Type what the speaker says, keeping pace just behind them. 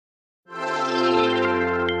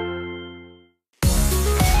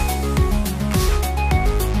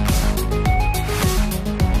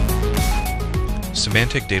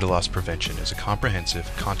Symantec Data Loss Prevention is a comprehensive,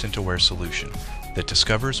 content-aware solution that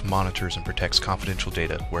discovers, monitors, and protects confidential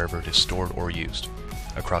data wherever it is stored or used,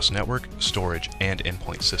 across network, storage, and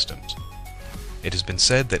endpoint systems. It has been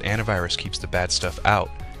said that antivirus keeps the bad stuff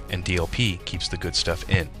out, and DLP keeps the good stuff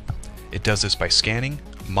in. It does this by scanning,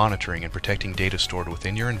 monitoring, and protecting data stored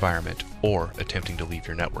within your environment or attempting to leave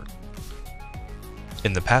your network.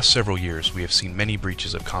 In the past several years, we have seen many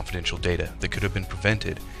breaches of confidential data that could have been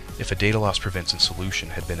prevented if a data loss prevention solution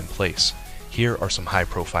had been in place. Here are some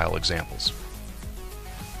high-profile examples.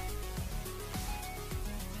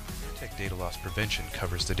 Symantec Data Loss Prevention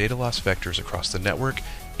covers the data loss vectors across the network,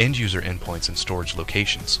 end-user endpoints, and storage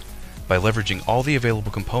locations. By leveraging all the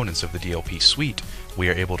available components of the DLP suite, we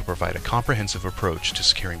are able to provide a comprehensive approach to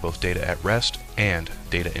securing both data at rest and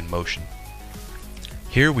data in motion.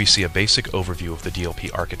 Here we see a basic overview of the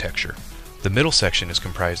DLP architecture. The middle section is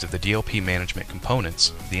comprised of the DLP management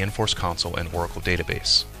components, the Enforce console, and Oracle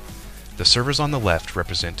database. The servers on the left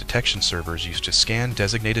represent detection servers used to scan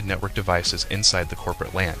designated network devices inside the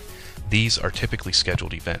corporate LAN. These are typically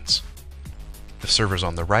scheduled events. The servers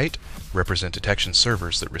on the right represent detection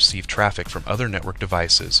servers that receive traffic from other network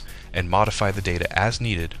devices and modify the data as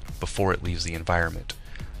needed before it leaves the environment.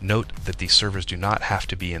 Note that these servers do not have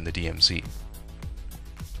to be in the DMZ.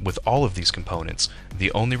 With all of these components,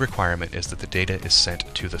 the only requirement is that the data is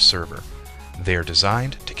sent to the server. They are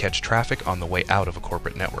designed to catch traffic on the way out of a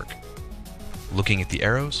corporate network. Looking at the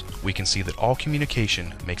arrows, we can see that all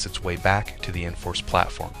communication makes its way back to the Enforce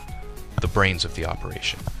platform, the brains of the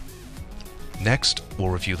operation. Next, we'll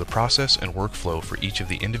review the process and workflow for each of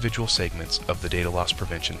the individual segments of the data loss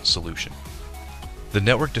prevention solution. The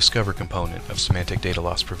Network Discover component of Symantec Data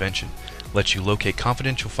Loss Prevention lets you locate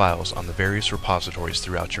confidential files on the various repositories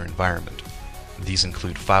throughout your environment. These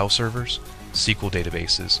include file servers, SQL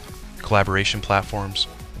databases, collaboration platforms,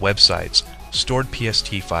 websites, stored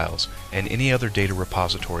PST files, and any other data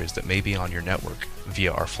repositories that may be on your network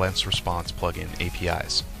via our Flex Response plugin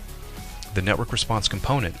APIs. The Network Response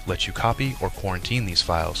component lets you copy or quarantine these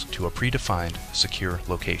files to a predefined, secure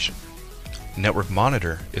location. Network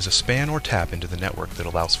Monitor is a span or tap into the network that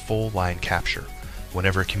allows full line capture.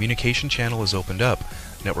 Whenever a communication channel is opened up,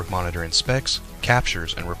 Network Monitor inspects,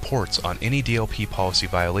 captures, and reports on any DLP policy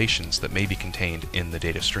violations that may be contained in the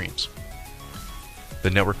data streams. The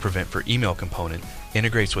Network Prevent for Email component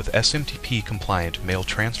integrates with SMTP-compliant mail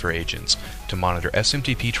transfer agents to monitor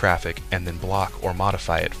SMTP traffic and then block or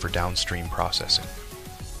modify it for downstream processing.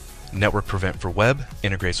 Network Prevent for Web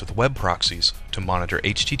integrates with web proxies to monitor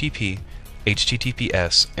HTTP,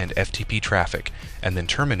 HTTPS, and FTP traffic, and then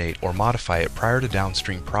terminate or modify it prior to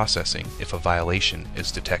downstream processing if a violation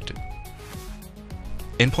is detected.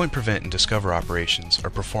 Endpoint Prevent and Discover operations are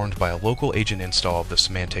performed by a local agent install of the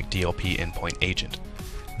Symantec DLP endpoint agent.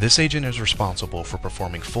 This agent is responsible for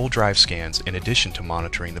performing full drive scans in addition to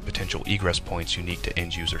monitoring the potential egress points unique to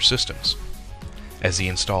end-user systems. As the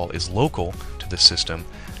install is local to the system,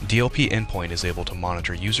 DLP endpoint is able to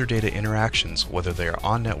monitor user data interactions whether they are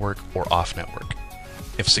on-network or off-network.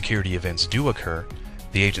 If security events do occur,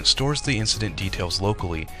 the agent stores the incident details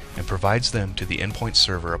locally and provides them to the endpoint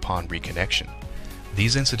server upon reconnection.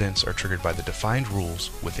 These incidents are triggered by the defined rules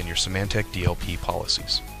within your Symantec DLP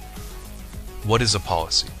policies. What is a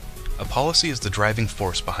policy? A policy is the driving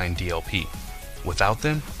force behind DLP. Without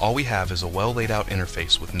them, all we have is a well laid out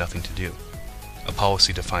interface with nothing to do. A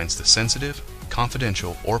policy defines the sensitive,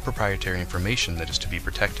 confidential, or proprietary information that is to be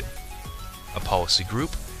protected. A policy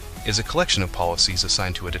group is a collection of policies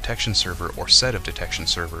assigned to a detection server or set of detection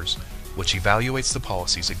servers, which evaluates the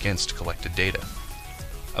policies against collected data.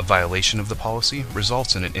 A violation of the policy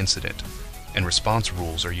results in an incident, and response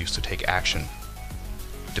rules are used to take action.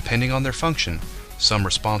 Depending on their function, some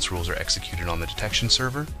response rules are executed on the detection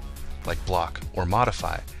server, like block or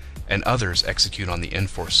modify, and others execute on the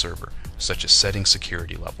Enforce server, such as setting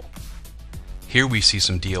security level. Here we see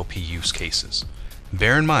some DLP use cases.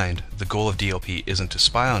 Bear in mind, the goal of DLP isn't to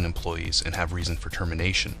spy on employees and have reason for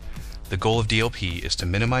termination. The goal of DLP is to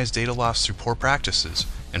minimize data loss through poor practices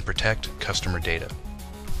and protect customer data.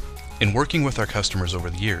 In working with our customers over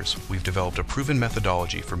the years, we've developed a proven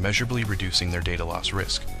methodology for measurably reducing their data loss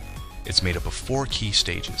risk. It's made up of 4 key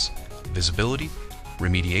stages: visibility,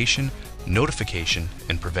 remediation, notification,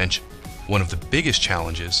 and prevention. One of the biggest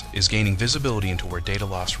challenges is gaining visibility into where data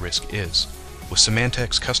loss risk is. With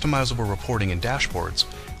Symantec's customizable reporting and dashboards,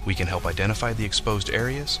 we can help identify the exposed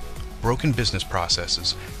areas, broken business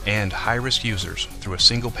processes, and high-risk users through a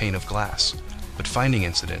single pane of glass. But finding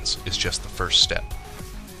incidents is just the first step.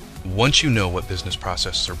 Once you know what business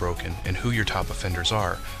processes are broken and who your top offenders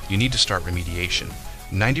are, you need to start remediation.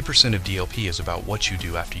 90% of DLP is about what you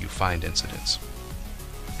do after you find incidents.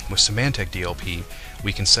 With Symantec DLP,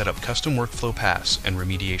 we can set up custom workflow paths and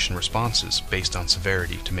remediation responses based on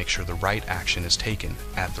severity to make sure the right action is taken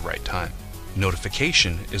at the right time.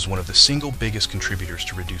 Notification is one of the single biggest contributors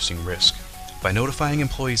to reducing risk. By notifying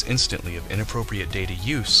employees instantly of inappropriate data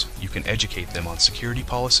use, you can educate them on security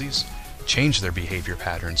policies, change their behavior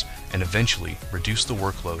patterns, and eventually reduce the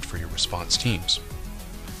workload for your response teams.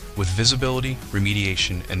 With visibility,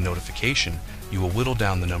 remediation, and notification, you will whittle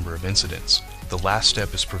down the number of incidents. The last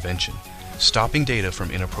step is prevention, stopping data from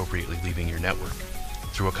inappropriately leaving your network.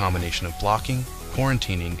 Through a combination of blocking,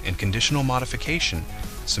 quarantining, and conditional modification,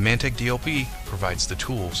 Symantec DLP provides the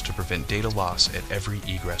tools to prevent data loss at every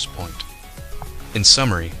egress point. In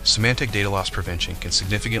summary, Symantec data loss prevention can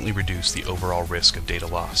significantly reduce the overall risk of data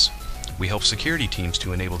loss. We help security teams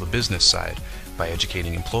to enable the business side by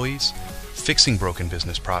educating employees, fixing broken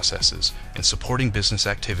business processes, and supporting business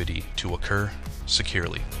activity to occur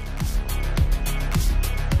securely.